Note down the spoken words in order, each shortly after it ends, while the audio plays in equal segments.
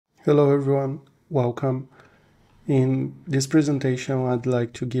Hello everyone, welcome. In this presentation, I'd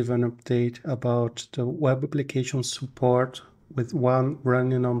like to give an update about the web application support with one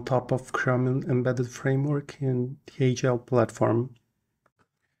running on top of Chromium embedded framework in the AGL platform.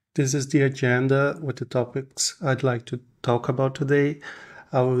 This is the agenda with the topics I'd like to talk about today.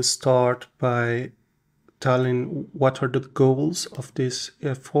 I will start by telling what are the goals of this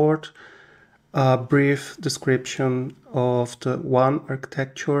effort, a brief description of the one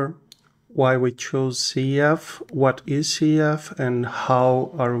architecture, why we chose CEF, what is CEF, and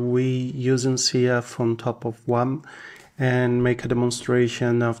how are we using CEF on top of one, and make a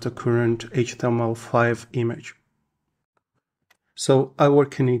demonstration of the current HTML5 image. So I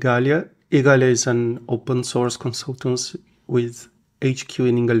work in Igalia. Igalia is an open source consultancy with HQ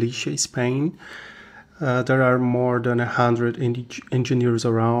in Galicia, Spain. There are more than 100 engineers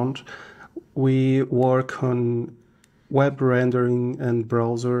around. We work on web rendering and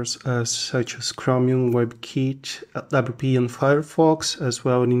browsers such as Chromium, WebKit, WP, and Firefox, as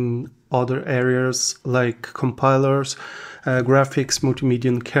well in other areas like compilers, graphics, multimedia,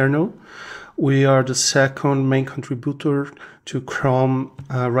 and kernel. We are the second main contributor to Chrome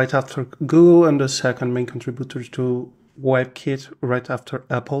right after Google, and the second main contributor to WebKit right after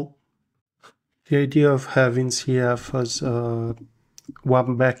Apple. The idea of having CF as a web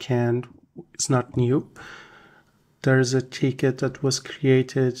backend is not new. There is a ticket that was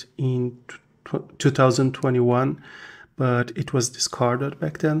created in 2021, but it was discarded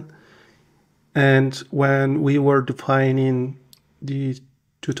back then. And when we were defining the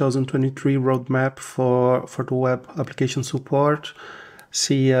 2023 roadmap for the web application support,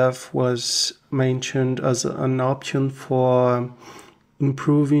 CEF was mentioned as an option for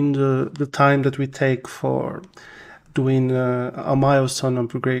improving the time that we take for doing a milestone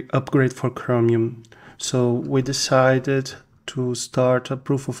upgrade for Chromium. So we decided to start a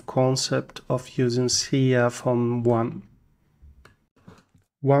proof of concept of using CEF on one.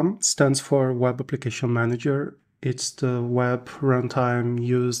 One stands for Web Application Manager. It's the web runtime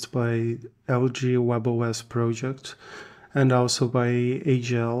used by LG WebOS project and also by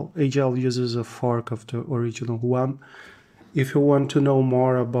AGL. AGL uses a fork of the original one. If you want to know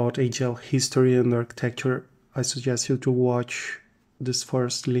more about AGL history and architecture, I suggest you to watch this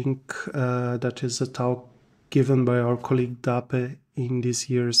first link. That is a talk given by our colleague Dape in this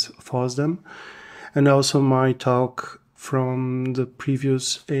year's FOSDEM, and also my talk from the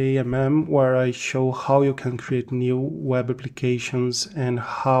previous AMM, where I show how you can create new web applications and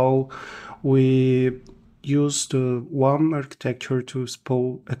how we use the one architecture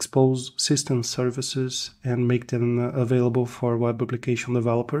to expose system services and make them available for web application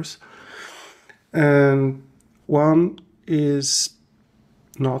developers. And one is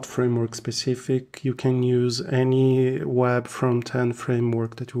not framework specific. You can use any web front-end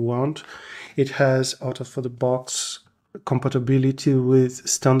framework that you want. It has out-of-the-box compatibility with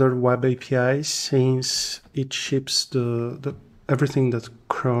standard web APIs, since it ships everything that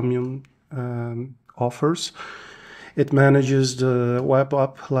Chromium offers. It manages the web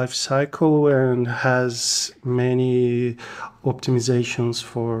app lifecycle and has many optimizations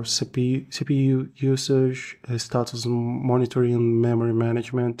for CPU usage, status monitoring, and memory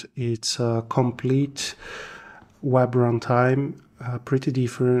management. It's a complete web runtime, pretty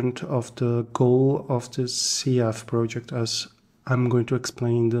different of the goal of the CF project, as I'm going to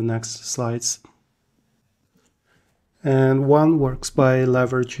explain in the next slides. And one works by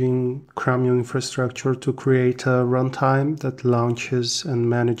leveraging Chromium infrastructure to create a runtime that launches and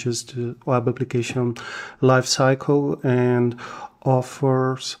manages the web application lifecycle and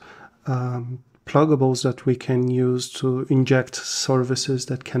offers pluggables that we can use to inject services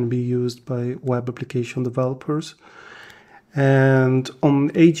that can be used by web application developers. And on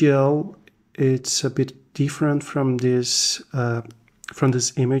AGL, it's a bit different from this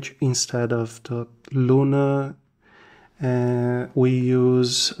image. Instead of the Luna, we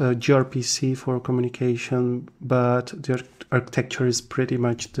use gRPC for communication, but the architecture is pretty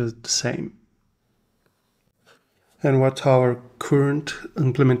much the same. And what our current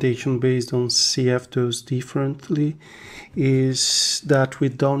implementation based on CF does differently is that we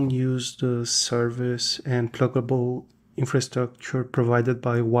don't use the service and pluggable infrastructure provided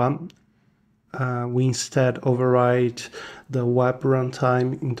by one. We instead override the web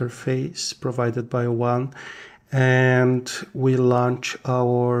runtime interface provided by one, and we launch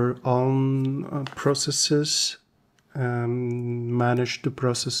our own processes, manage the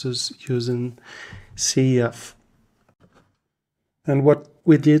processes using CEF. And what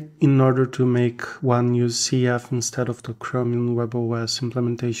we did in order to make one use CEF instead of the Chromium WebOS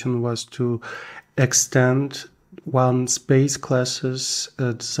implementation was to extend one's base classes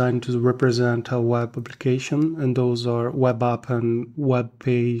designed to represent a web application, and those are web app and web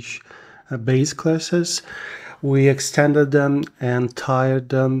page base classes. We extended them and tied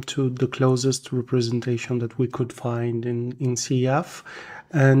them to the closest representation that we could find in CEF.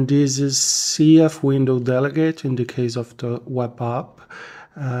 And this is CEF window delegate in the case of the web app.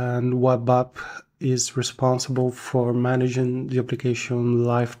 And web app is responsible for managing the application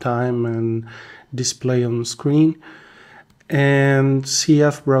lifetime and display on screen. And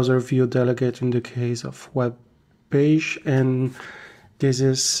CF browser view delegate in the case of web page, and this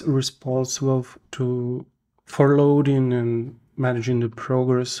is responsible for loading and managing the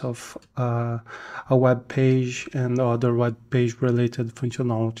progress of a web page and other web page related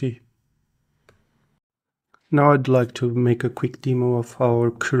functionality. Now I'd like to make a quick demo of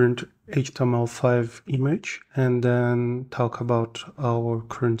our current HTML5 image and then talk about our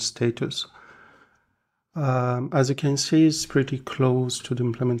current status. As you can see, it's pretty close to the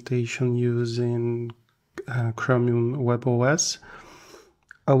implementation using Chromium webOS.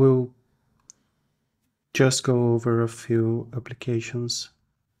 I will just go over a few applications.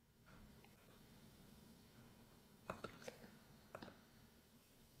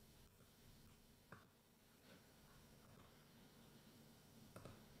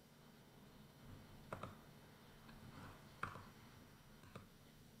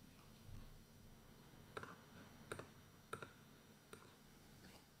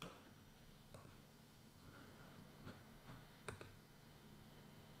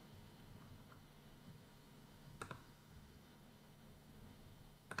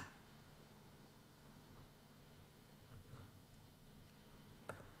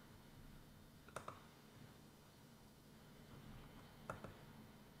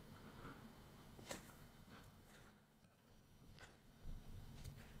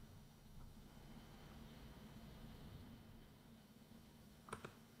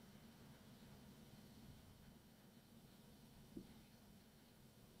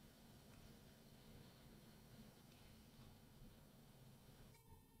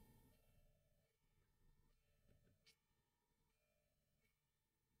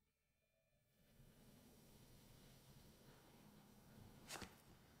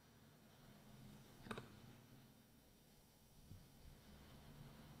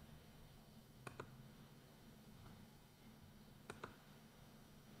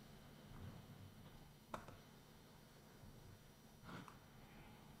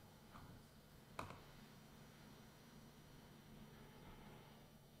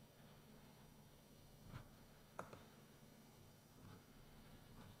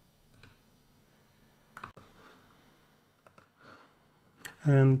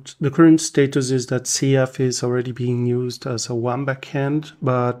 And the current status is that CF is already being used as a one backend,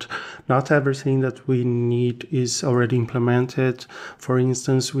 but not everything that we need is already implemented. For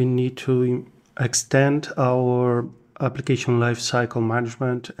instance, we need to extend our application lifecycle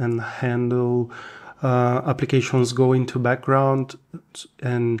management and handle applications go into background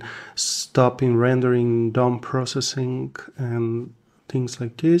and stopping rendering, DOM processing, and things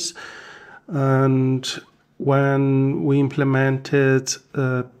like this. And when we implemented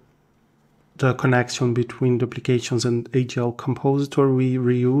the connection between the applications and AGL compositor, we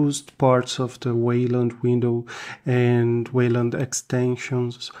reused parts of the Wayland window and Wayland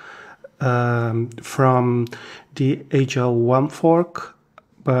extensions from the AGL one fork,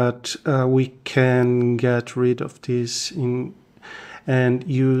 but we can get rid of this and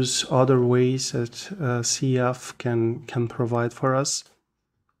use other ways that CF can provide for us.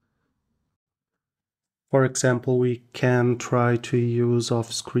 For example, we can try to use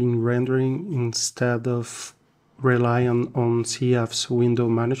off-screen rendering instead of relying on CF's window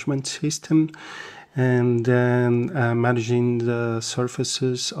management system, and then managing the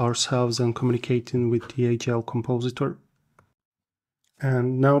surfaces ourselves and communicating with the AGL compositor.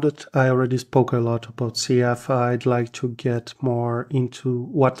 And now that I already spoke a lot about CF, I'd like to get more into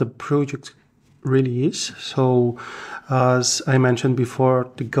what the project really is. So, as I mentioned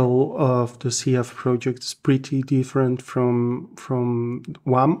before, the goal of the CF project is pretty different from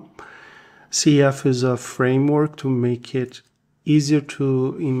WAM. CF is a framework to make it easier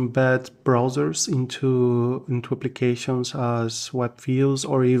to embed browsers into applications as web views,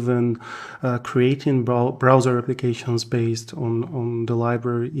 or even creating browser applications based on the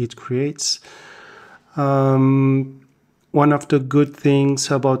library it creates. One of the good things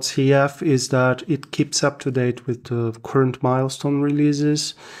about CF is that it keeps up to date with the current milestone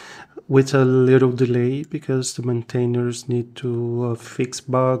releases with a little delay, because the maintainers need to fix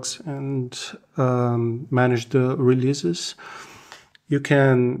bugs and manage the releases. You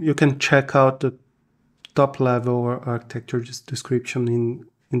can check out the top-level architecture description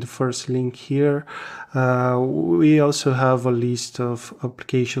in the first link here. We also have a list of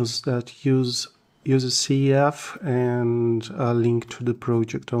applications that uses CEF and a link to the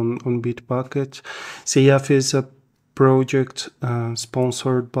project on Bitbucket. CEF is a project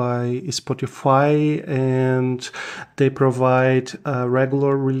sponsored by Spotify, and they provide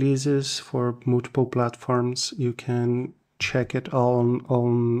regular releases for multiple platforms. You can check it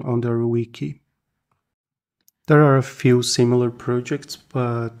on their wiki. There are a few similar projects,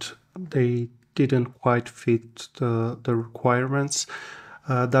 but they didn't quite fit the requirements.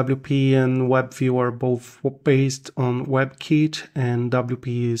 WP and WebView are both based on WebKit, and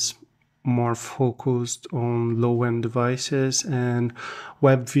WP is more focused on low-end devices, and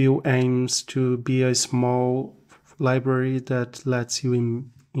WebView aims to be a small library that lets you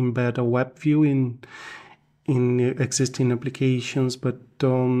embed a WebView in existing applications, but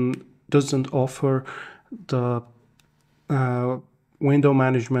doesn't offer the window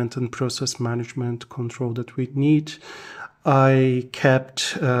management and process management control that we need. I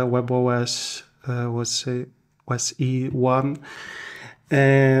kept webOS was E1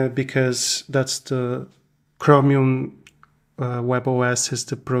 because that's the Chromium webOS is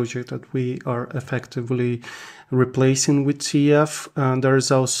the project that we are effectively replacing with CEF. There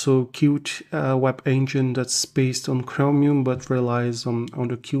is also Qt web engine that's based on Chromium but relies on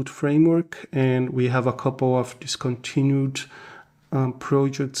the Qt framework, and we have a couple of discontinued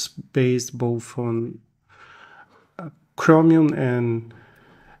projects based both on Chromium and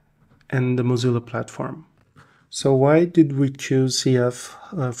the Mozilla platform. So why did we choose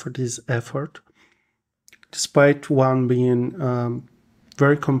CEF for this effort? Despite one being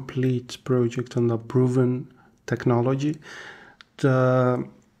very complete project on a proven technology, the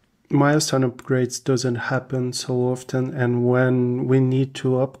milestone upgrades doesn't happen so often, and when we need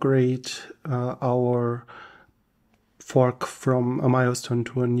to upgrade our fork from a milestone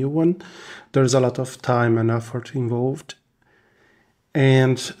to a new one, there's a lot of time and effort involved.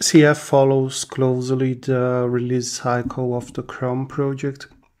 And CEF follows closely the release cycle of the Chrome project.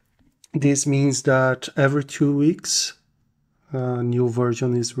 This means that every 2 weeks a new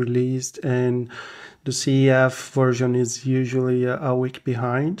version is released, and the CEF version is usually a week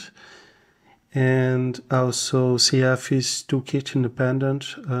behind. And also CEF is toolkit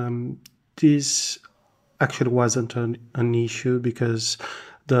independent. This actually wasn't an issue because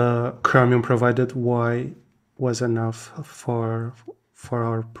the Chromium provided Y was enough for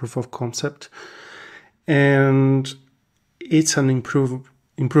our proof of concept. And it's an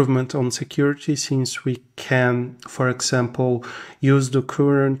improvement on security, since we can, for example, use the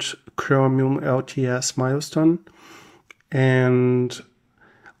current Chromium LTS milestone, and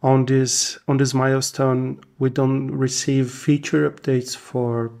on this milestone we don't receive feature updates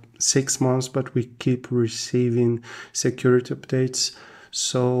for 6 months, but we keep receiving security updates.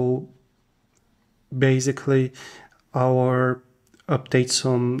 So basically our updates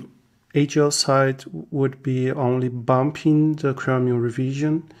on AGL side would be only bumping the Chromium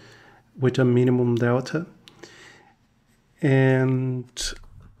revision with a minimum delta. And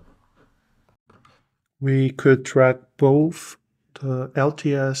we could track both the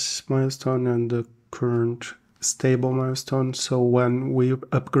LTS milestone and the current stable milestone. So when we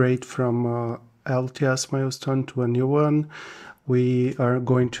upgrade from a LTS milestone to a new one, we are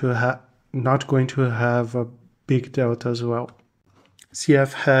not going to have a big delta as well.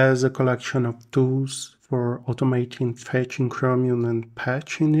 CEF has a collection of tools for automating fetching Chromium and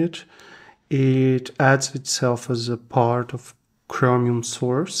patching it. It adds itself as a part of Chromium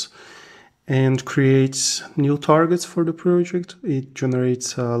source and creates new targets for the project. It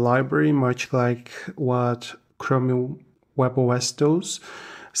generates a library much like what Chromium webOS does.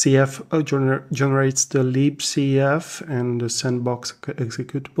 CEF generates the libcef and the sandbox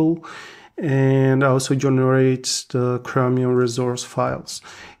executable, and also generates the Chromium resource files.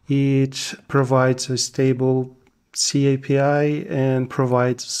 It provides a stable C API and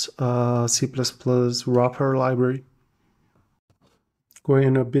provides a C++ wrapper library.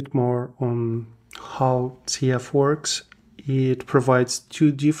 Going a bit more on how CEF works, it provides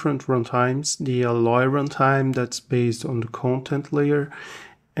two different runtimes: the Alloy runtime that's based on the content layer,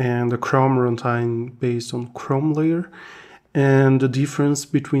 and the Chrome runtime based on Chrome layer. And the difference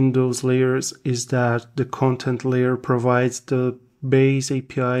between those layers is that the content layer provides the base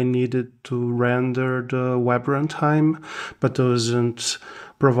API needed to render the web runtime, but doesn't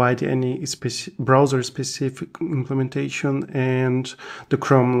provide any browser-specific implementation, and the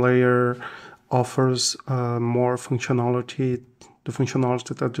Chrome layer offers more functionality, the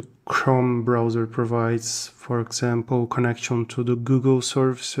functionality that the Chrome browser provides, for example, connection to the Google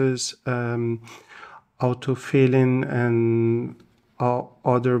services, autofilling and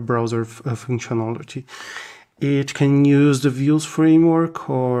other browser functionality. It can use the Views framework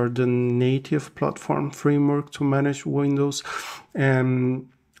or the native platform framework to manage Windows. And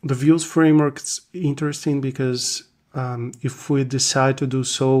the Views framework is interesting because if we decide to do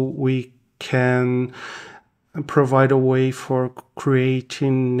so, we can provide a way for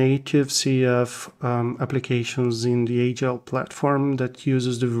creating native CEF applications in the AGL platform that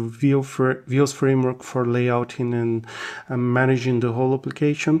uses the Views framework for layouting and managing the whole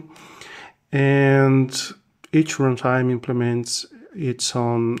application. And each runtime implements its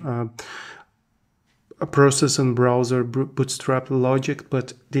own a process and browser bootstrap logic,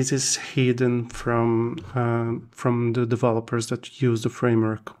 but this is hidden from the developers that use the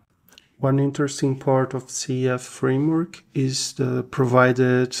framework. One interesting part of CEF framework is the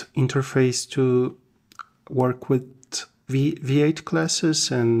provided interface to work with V8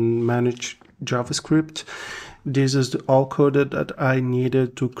 classes and manage JavaScript. This is all coded that I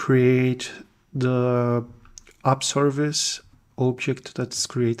needed to create the app service object that's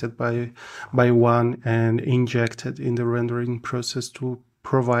created by one and injected in the rendering process to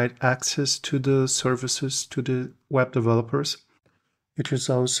provide access to the services to the web developers. It is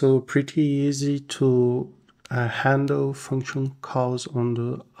also pretty easy to handle function calls on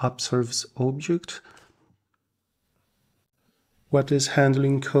the app service object. What this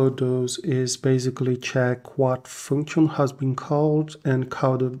handling code does is basically check what function has been called and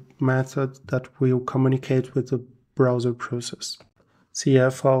call the method that will communicate with the browser process.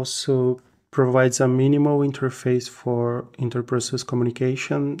 CEF also provides a minimal interface for inter-process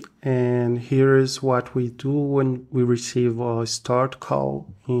communication, and here is what we do when we receive a start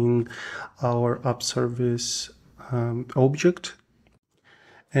call in our app service object.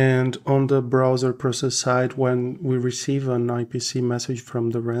 And on the browser process side, when we receive an IPC message from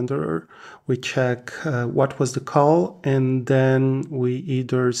the renderer, we check what was the call, and then we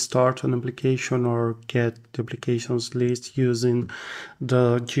either start an application or get the applications list using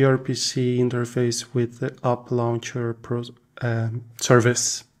the gRPC interface with the app launcher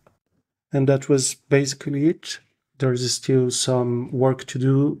service. And that was basically it. There's still some work to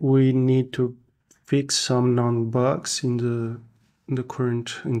do. We need to fix some known bugs in the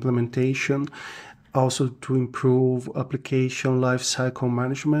current implementation, also to improve application lifecycle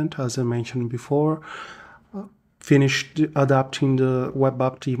management, as I mentioned before, finish adapting the web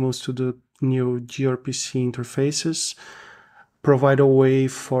app demos to the new gRPC interfaces, provide a way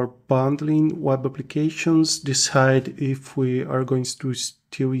for bundling web applications, decide if we are going to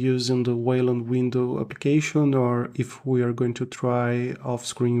still using the Wayland window application or if we are going to try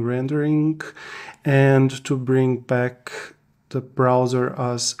off-screen rendering, and to bring back the browser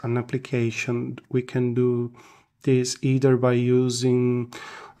as an application. We can do this either by using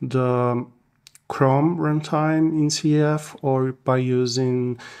the Chrome runtime in CEF or by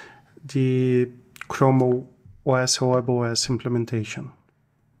using the Chrome OS or webOS implementation.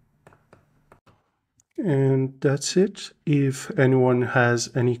 And that's it. If anyone has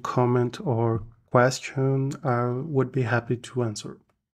any comment or question, I would be happy to answer.